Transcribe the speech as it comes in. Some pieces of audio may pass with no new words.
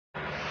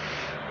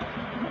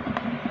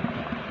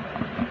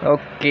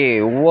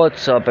Okay,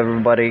 what's up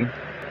everybody?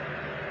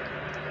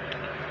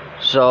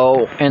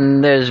 So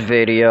in this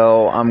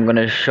video I'm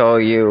gonna show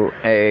you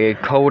a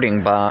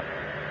coding bot,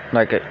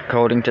 like a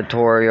coding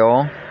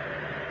tutorial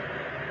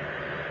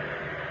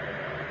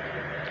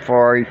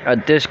for a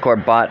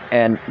Discord bot,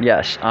 and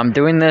yes, I'm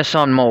doing this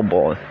on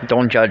mobile,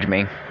 don't judge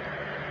me.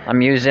 I'm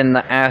using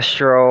the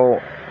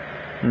Astro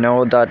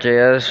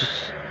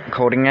Node.js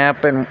coding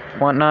app and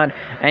whatnot,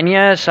 and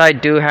yes, I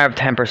do have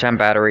 10%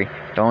 battery.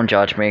 Don't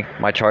judge me,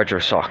 my charger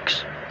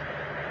sucks.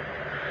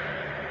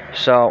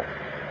 So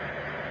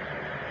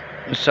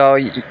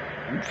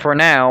for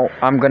now,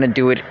 I'm gonna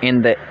do it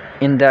in the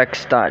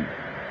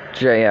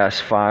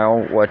index.js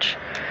file, which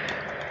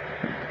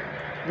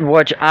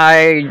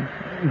I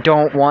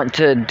don't want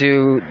to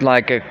do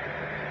like a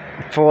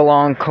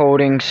full-on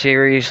coding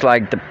series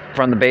like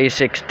from the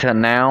basics to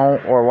now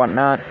or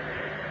whatnot,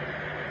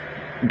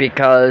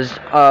 because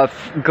a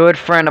good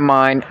friend of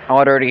mine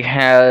already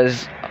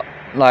has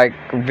like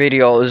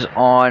videos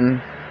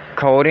on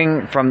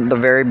coding from the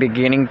very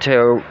beginning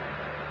to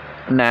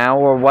now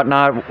or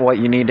whatnot, what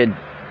you need to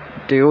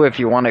do if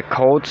you want to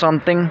code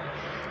something.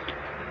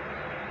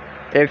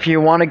 If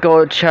you want to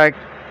go check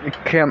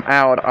him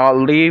out,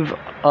 I'll leave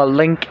a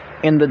link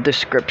in the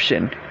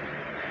description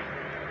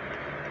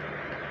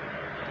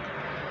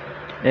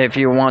if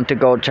you want to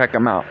go check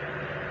him out.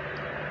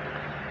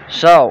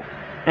 So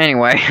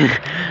anyway,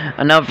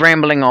 enough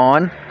rambling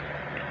on.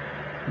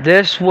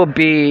 This will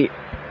be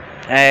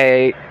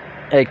a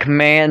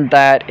command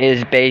that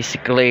is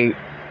basically,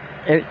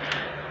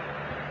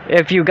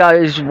 if you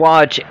guys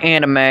watch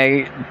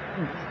anime,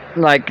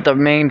 like the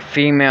main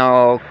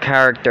female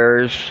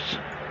characters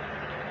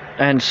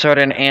in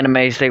certain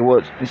animes, they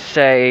would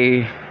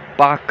say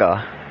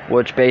baka,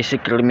 which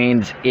basically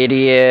means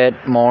idiot,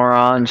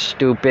 moron,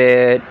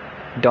 stupid,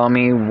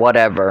 dummy,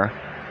 whatever,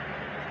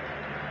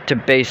 to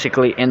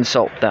basically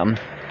insult them.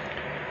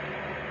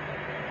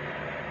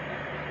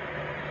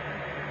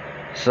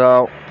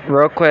 So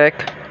real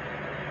quick,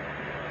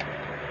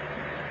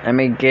 let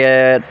me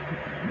get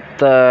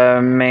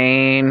the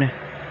main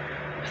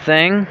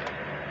thing.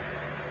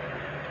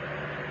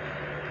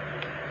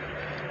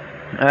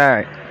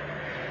 Alright,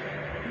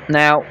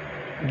 now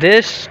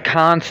this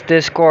const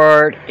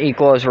discord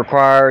equals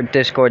required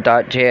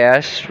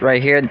discord.js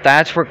right here,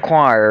 that's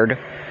required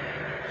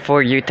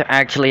for you to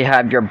actually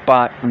have your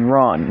bot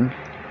run.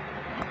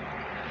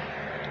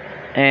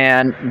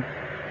 And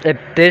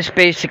this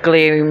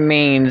basically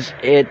means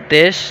it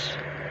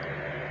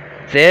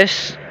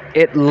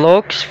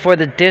looks for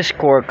the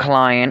Discord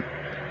client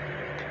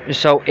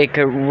so it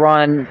could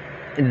run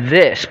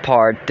this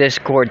part,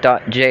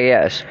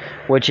 discord.js,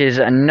 which is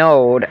a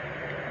node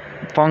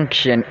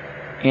function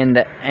in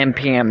the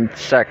npm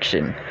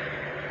section.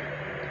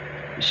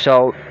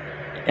 So,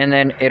 and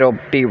then it'll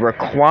be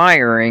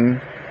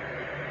requiring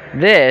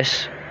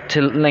this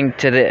to link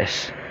to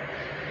this.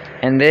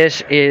 And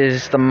this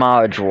is the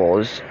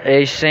modules.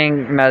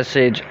 Async,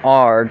 message,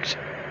 args.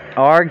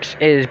 Args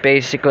is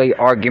basically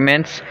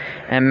arguments,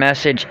 and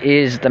message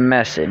is the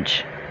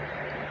message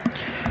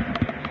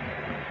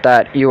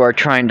that you are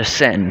trying to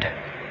send.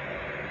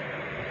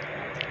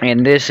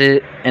 And this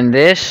is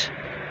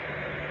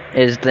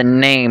the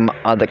name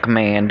of the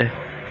command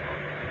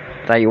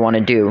that you want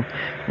to do.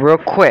 Real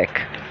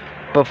quick,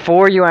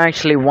 before you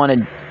actually want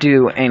to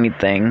do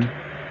anything,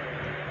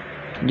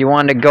 you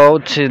want to go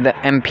to the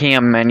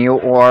npm menu,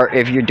 or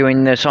if you're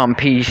doing this on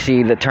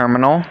PC, the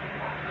terminal.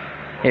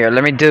 Here,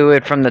 let me do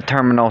it from the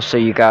terminal so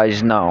you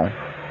guys know.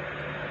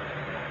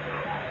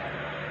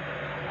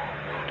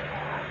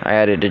 I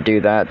had to do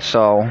that,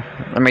 so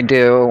let me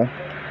do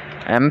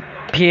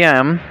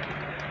npm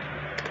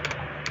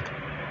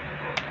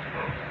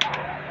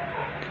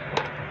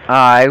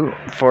I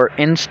for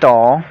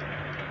install,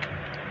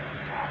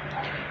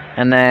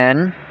 and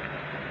then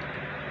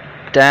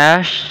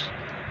dash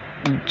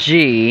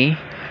G,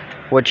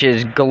 which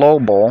is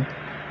global,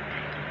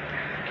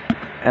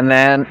 and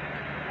then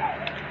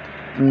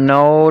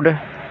node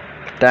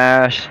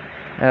dash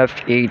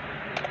fe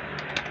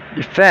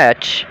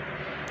fetch,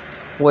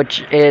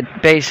 which it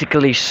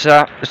basically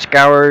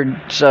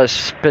scours a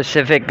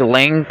specific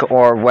link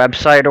or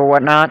website or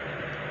whatnot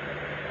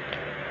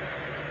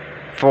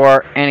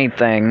for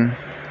anything.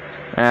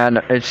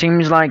 And it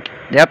seems like,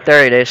 yep,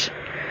 there it is.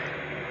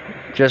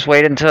 Just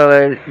wait until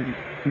it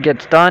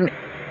gets done.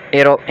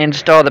 It'll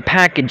install the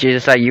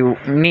packages that you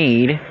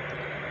need,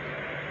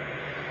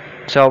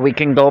 so we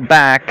can go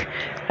back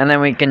and then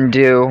we can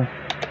do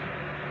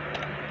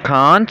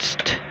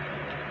const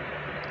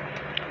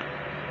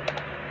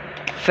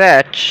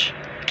fetch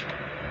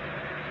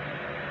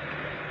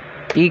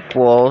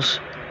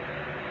equals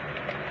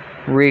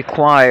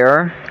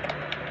require,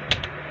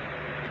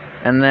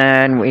 and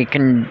then we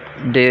can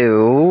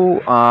do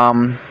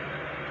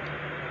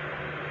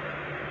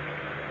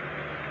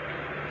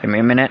give me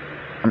a minute,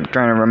 I'm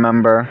trying to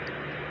remember.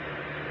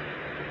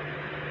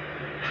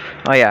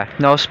 Oh yeah,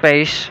 no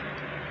space,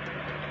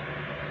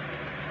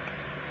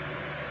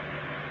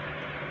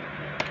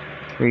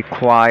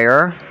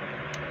 require,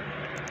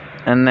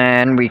 And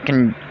then we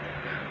can...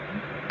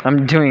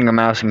 I'm doing a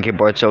mouse and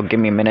keyboard, so give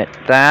me a minute.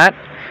 That.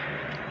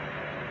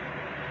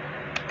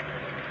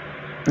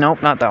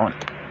 Nope, not that one.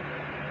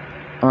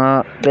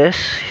 This.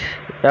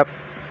 Yep.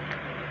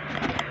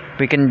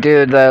 We can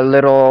do the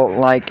little,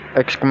 like,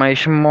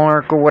 exclamation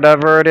mark or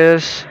whatever it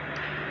is.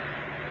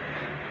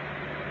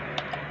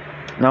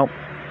 Nope.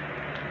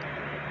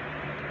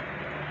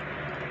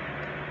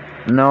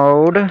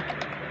 Node.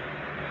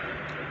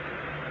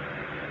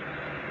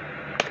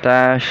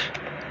 Dash.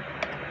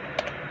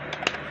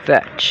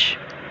 Fetch.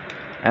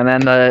 And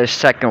then the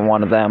second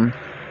one of them.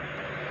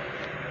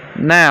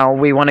 Now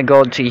we want to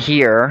go to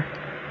here.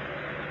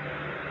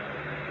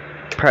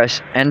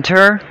 Press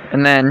enter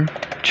and then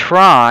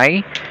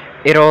try.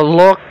 It'll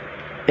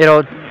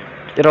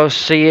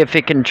see if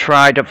it can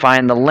try to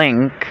find the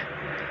link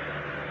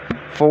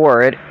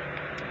for it.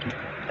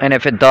 And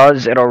if it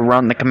does, it'll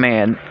run the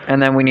command.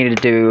 And then we need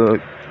to do...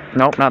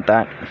 Nope, not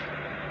that.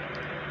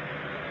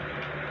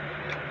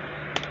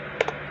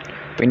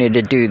 We need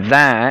to do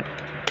that.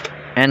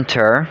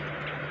 Enter.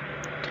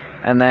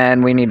 And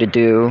then we need to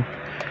do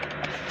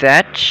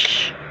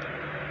fetch.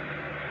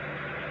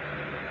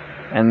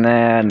 And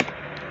then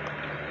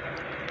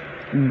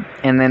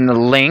the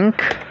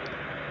link.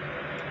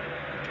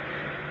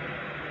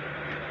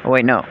 Oh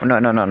wait, no,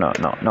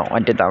 I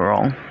did that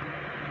wrong.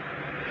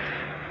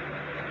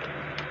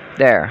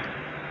 There.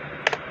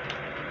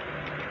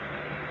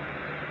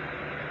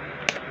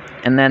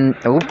 And then,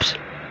 oops.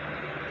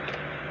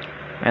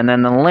 And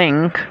then the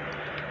link.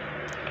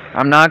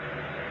 I'm not...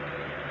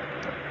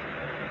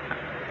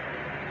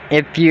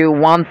 If you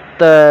want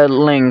the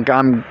link,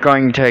 I'm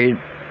going to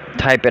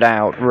type it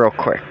out real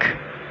quick.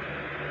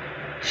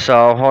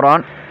 So, hold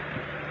on.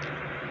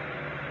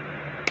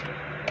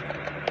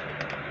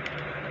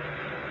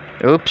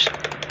 Oops.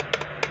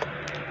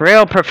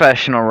 Real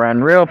professional,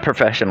 Ren. Real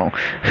professional.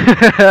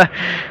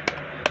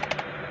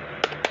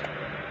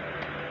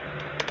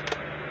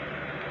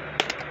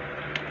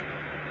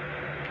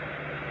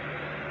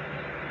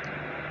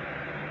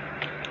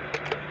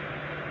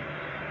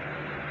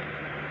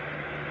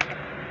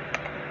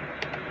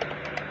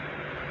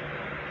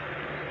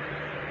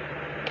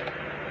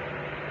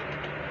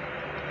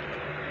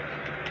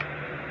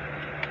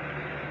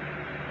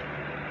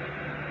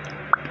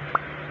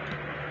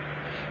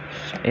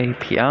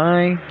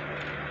 API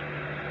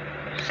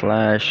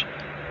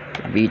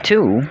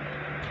 /v2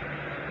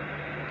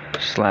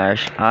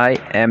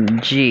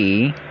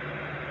 /img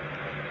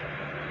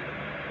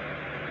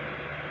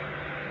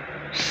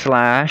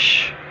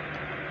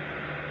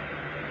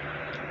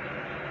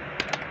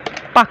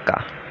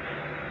 /baka.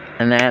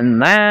 And then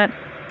that...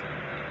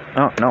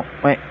 Oh, no,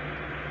 wait.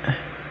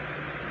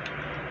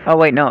 Oh,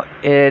 wait, no,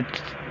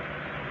 it's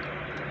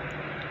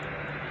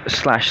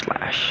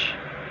 //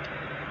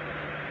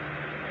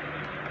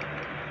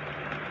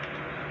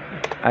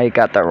 I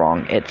got that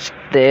wrong. It's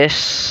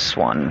this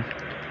one.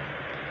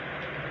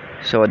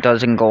 So it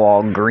doesn't go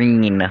all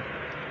green.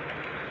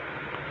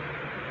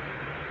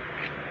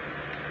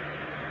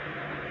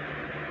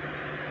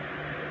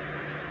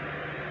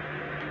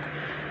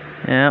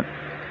 Yep.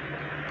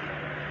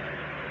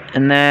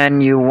 And then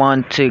you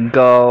want to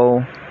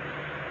go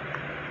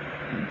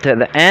to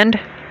the end.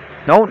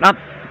 No, not.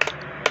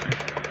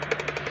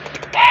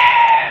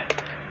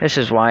 This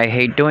is why I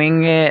hate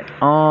doing it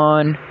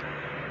on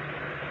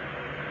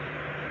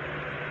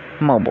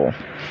mobile.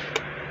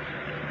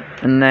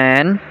 And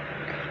then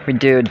we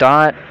do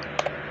dot,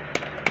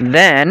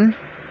 then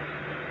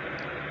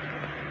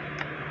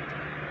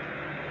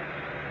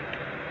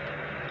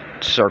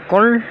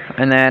circle,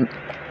 and then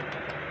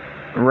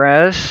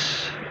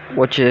res,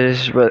 which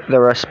is the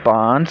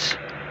response,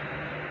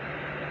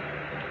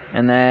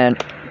 and then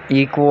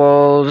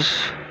equals,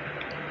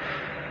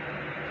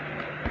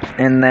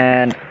 and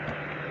then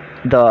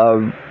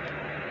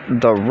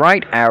the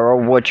right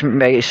arrow, which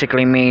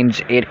basically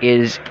means it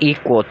is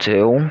equal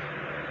to,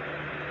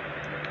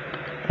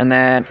 and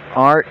then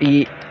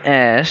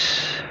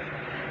res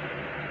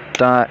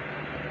dot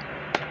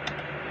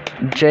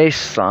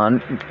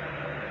JSON,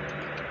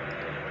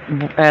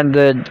 and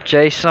the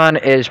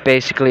JSON is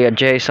basically a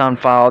JSON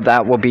file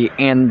that will be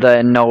in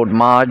the node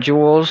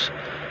modules.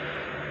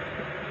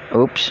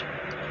 Oops.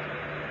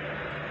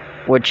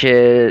 Which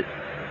is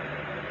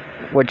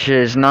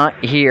not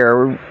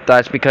here.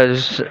 That's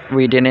because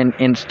we didn't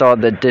install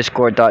the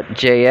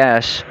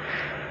discord.js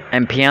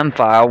npm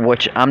file,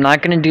 which I'm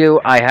not going to do.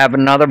 I have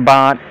another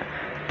bot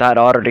that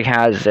already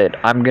has it.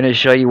 I'm going to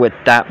show you with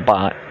that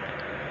bot.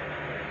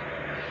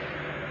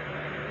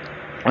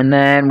 And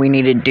then we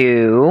need to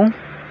do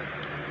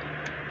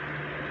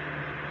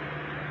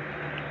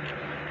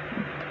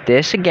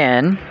this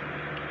again,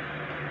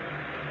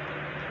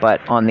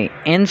 but on the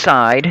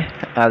inside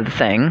of the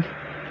thing.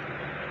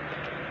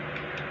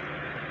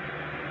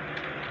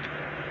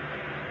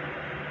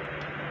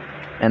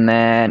 And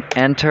then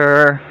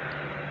enter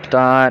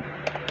dot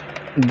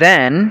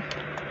then,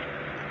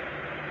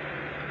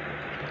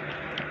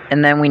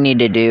 and then we need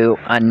to do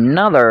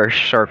another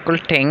circle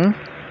thing,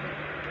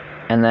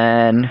 and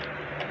then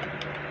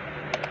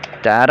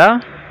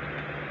data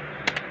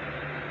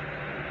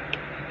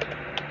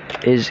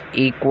is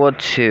equal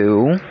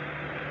to,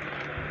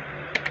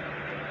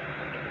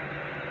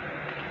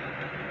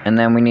 and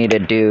then we need to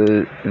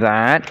do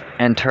that,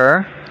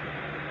 enter.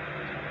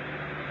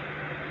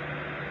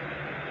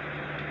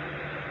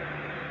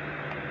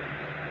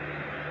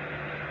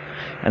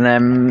 And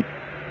then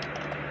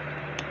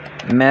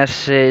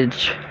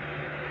message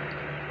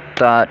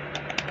dot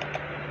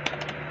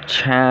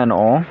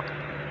channel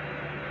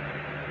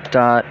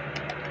dot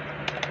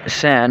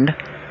send.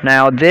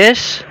 Now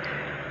this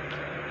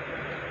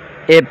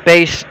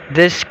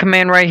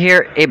command right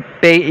here,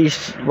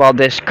 this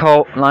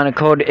line of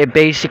code, it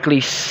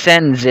basically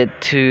sends it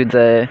to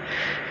the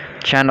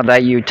channel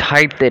that you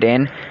typed it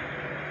in.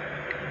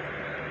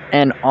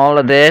 And all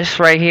of this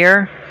right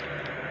here,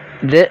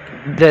 the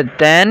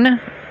then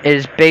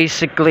is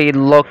basically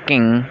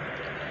looking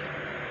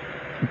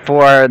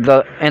for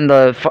in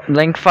the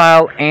link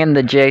file and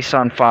the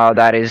JSON file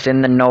that is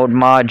in the node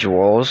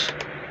modules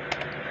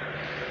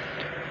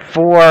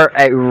for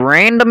a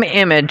random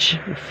image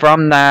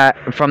from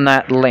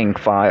that link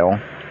file.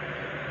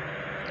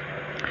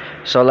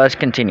 So let's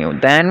continue.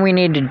 Then we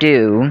need to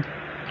do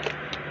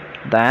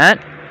that.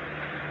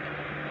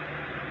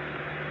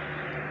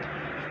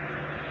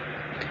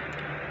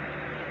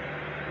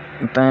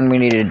 Then we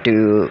need to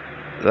do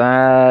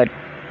that,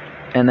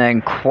 and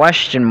then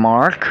question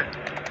mark.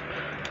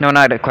 No,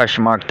 not a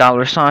question mark,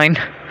 $sign.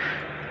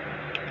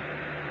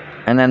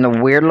 And then the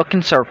weird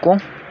looking circle.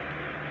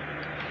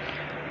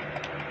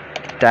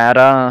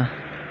 Data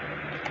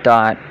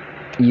dot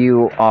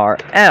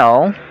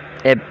URL.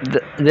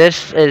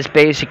 This is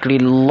basically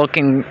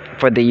looking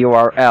for the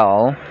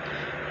URL.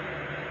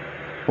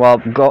 Well,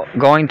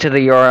 going to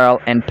the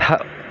URL and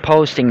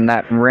posting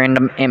that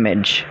random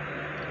image.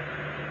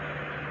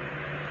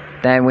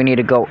 Then we need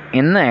to go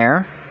in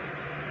there.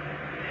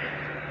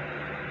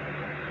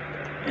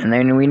 And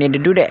then we need to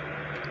do that.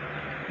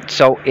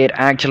 So it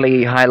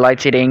actually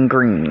highlights it in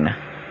green.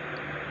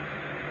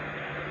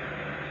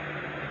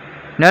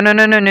 No, do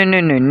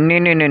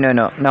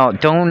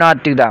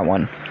not do that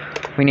one.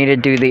 We need to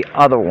do the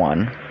other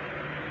one.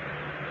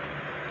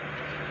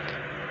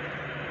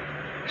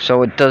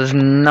 So it does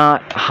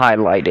not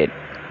highlight it.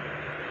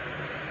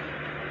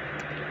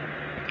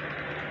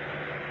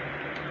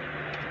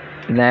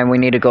 Then we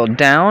need to go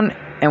down,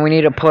 and we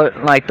need to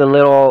put like the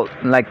little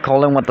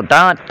colon with the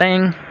dot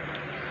thing.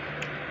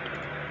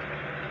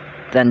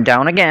 Then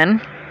down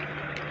again,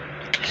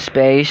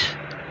 space,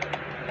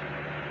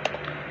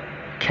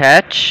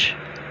 catch,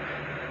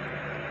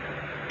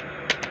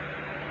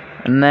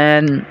 and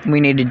then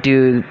we need to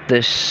do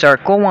the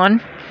circle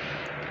one,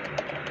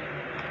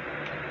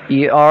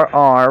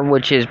 ERR,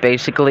 which is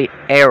basically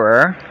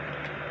error,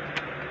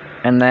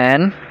 and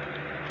then,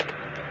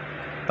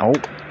 oh,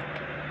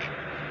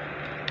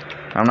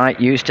 I'm not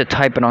used to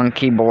typing on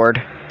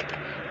keyboard,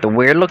 the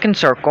weird looking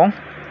circle,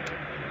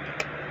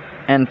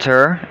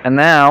 enter, and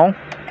now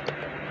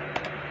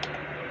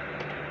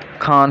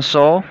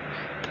console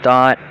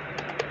dot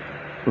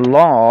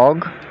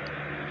log,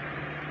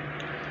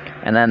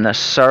 and then the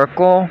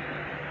circle,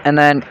 and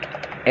then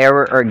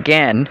error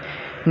again.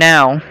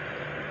 Now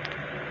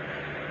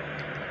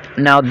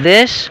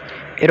this,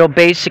 it'll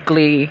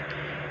basically,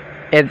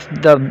 if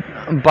the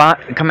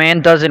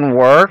command doesn't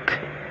work,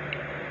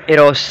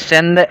 it'll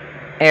send the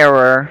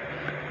error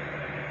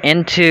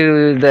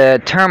into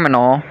the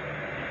terminal,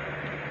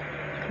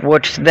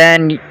 which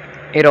then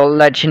it'll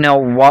let you know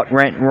what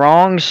went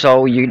wrong,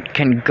 so you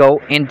can go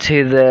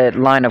into the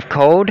line of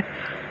code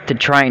to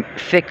try and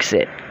fix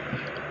it.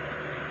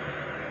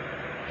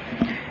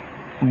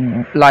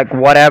 Like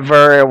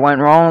whatever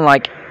went wrong,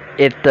 like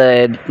if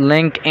the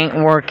link ain't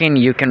working,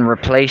 you can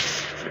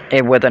replace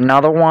it with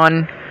another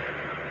one,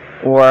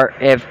 or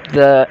if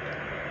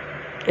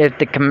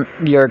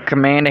your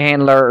command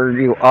handler,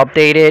 you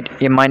update it,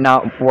 it might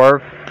not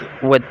work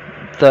with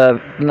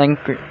the link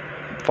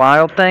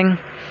file thing,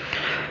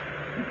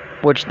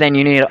 which then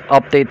you need to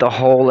update the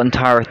whole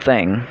entire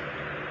thing.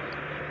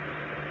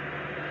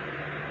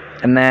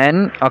 And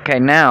then, okay,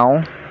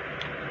 now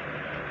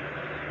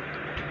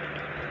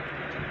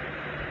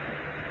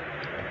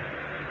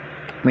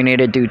we need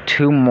to do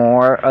 2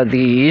 more of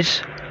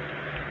these.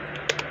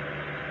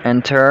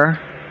 Enter.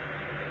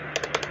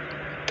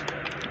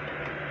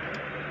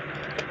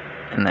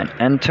 And then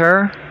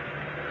enter.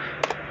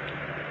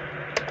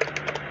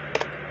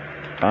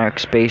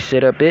 Backspace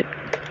it a bit.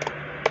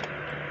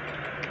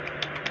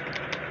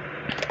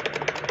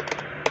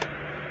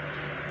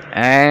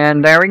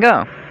 And there we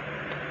go.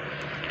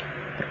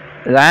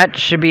 That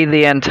should be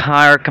the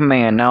entire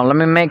command. Now let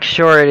me make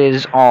sure it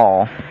is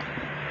all.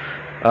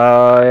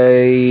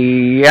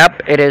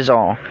 Yep, it is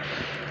all.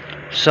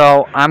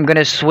 So I'm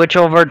gonna switch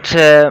over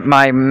to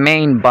my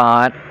main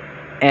bot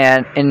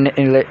and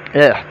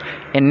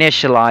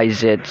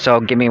initialize it. So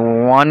give me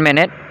 1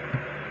 minute.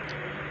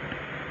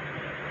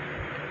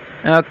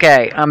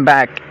 Okay, I'm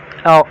back.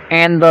 Oh,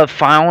 and the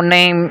file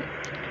name,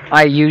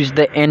 I used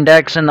the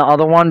index in the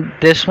other one.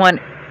 This one,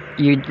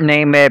 you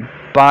name it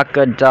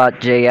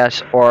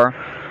baka.js or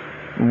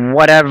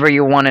whatever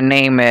you want to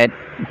name it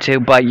to,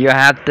 but you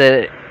have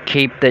to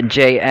keep the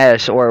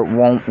JS or it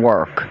won't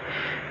work.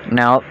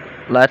 Now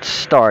let's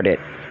start it.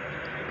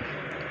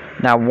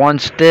 Now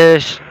once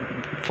this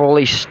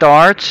fully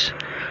starts,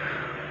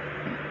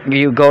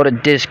 you go to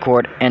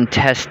Discord and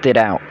test it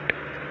out,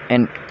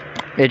 and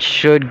it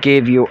should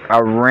give you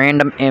a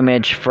random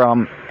image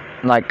from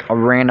like a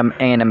random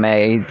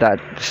anime that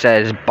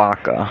says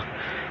baka,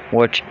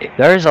 which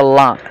there's a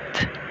lot,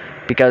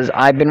 because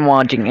I've been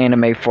watching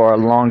anime for a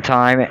long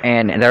time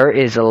and there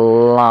is a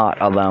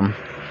lot of them.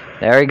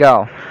 There you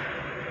go.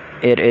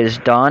 It is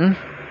done.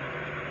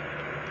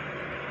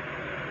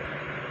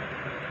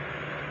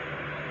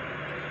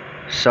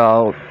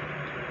 So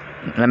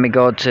let me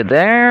go to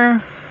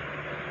there.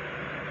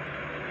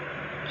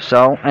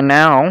 So, and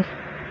now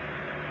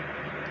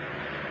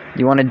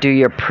you want to do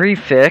your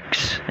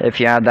prefix if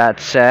you have that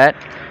set,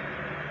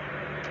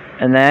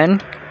 and then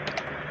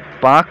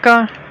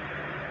baka,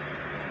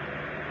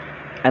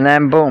 and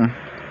then boom,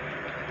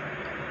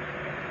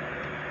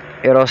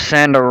 it'll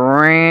send a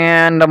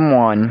random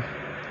one.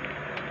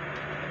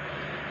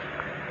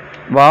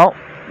 Well,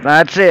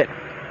 that's it.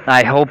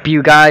 I hope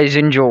you guys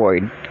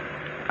enjoyed.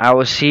 I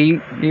will see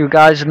you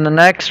guys in the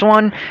next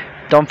one.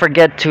 Don't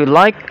forget to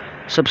like,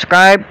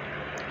 subscribe,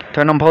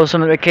 turn on post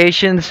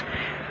notifications,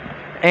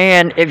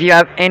 and if you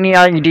have any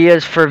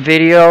ideas for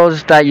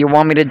videos that you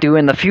want me to do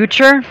in the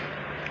future,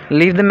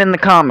 leave them in the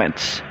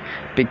comments,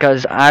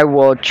 because I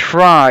will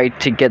try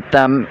to get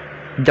them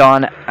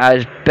done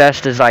as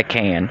best as I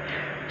can.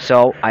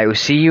 So I will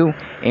see you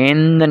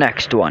in the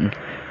next one.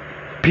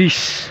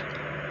 Peace.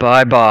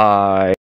 Bye bye.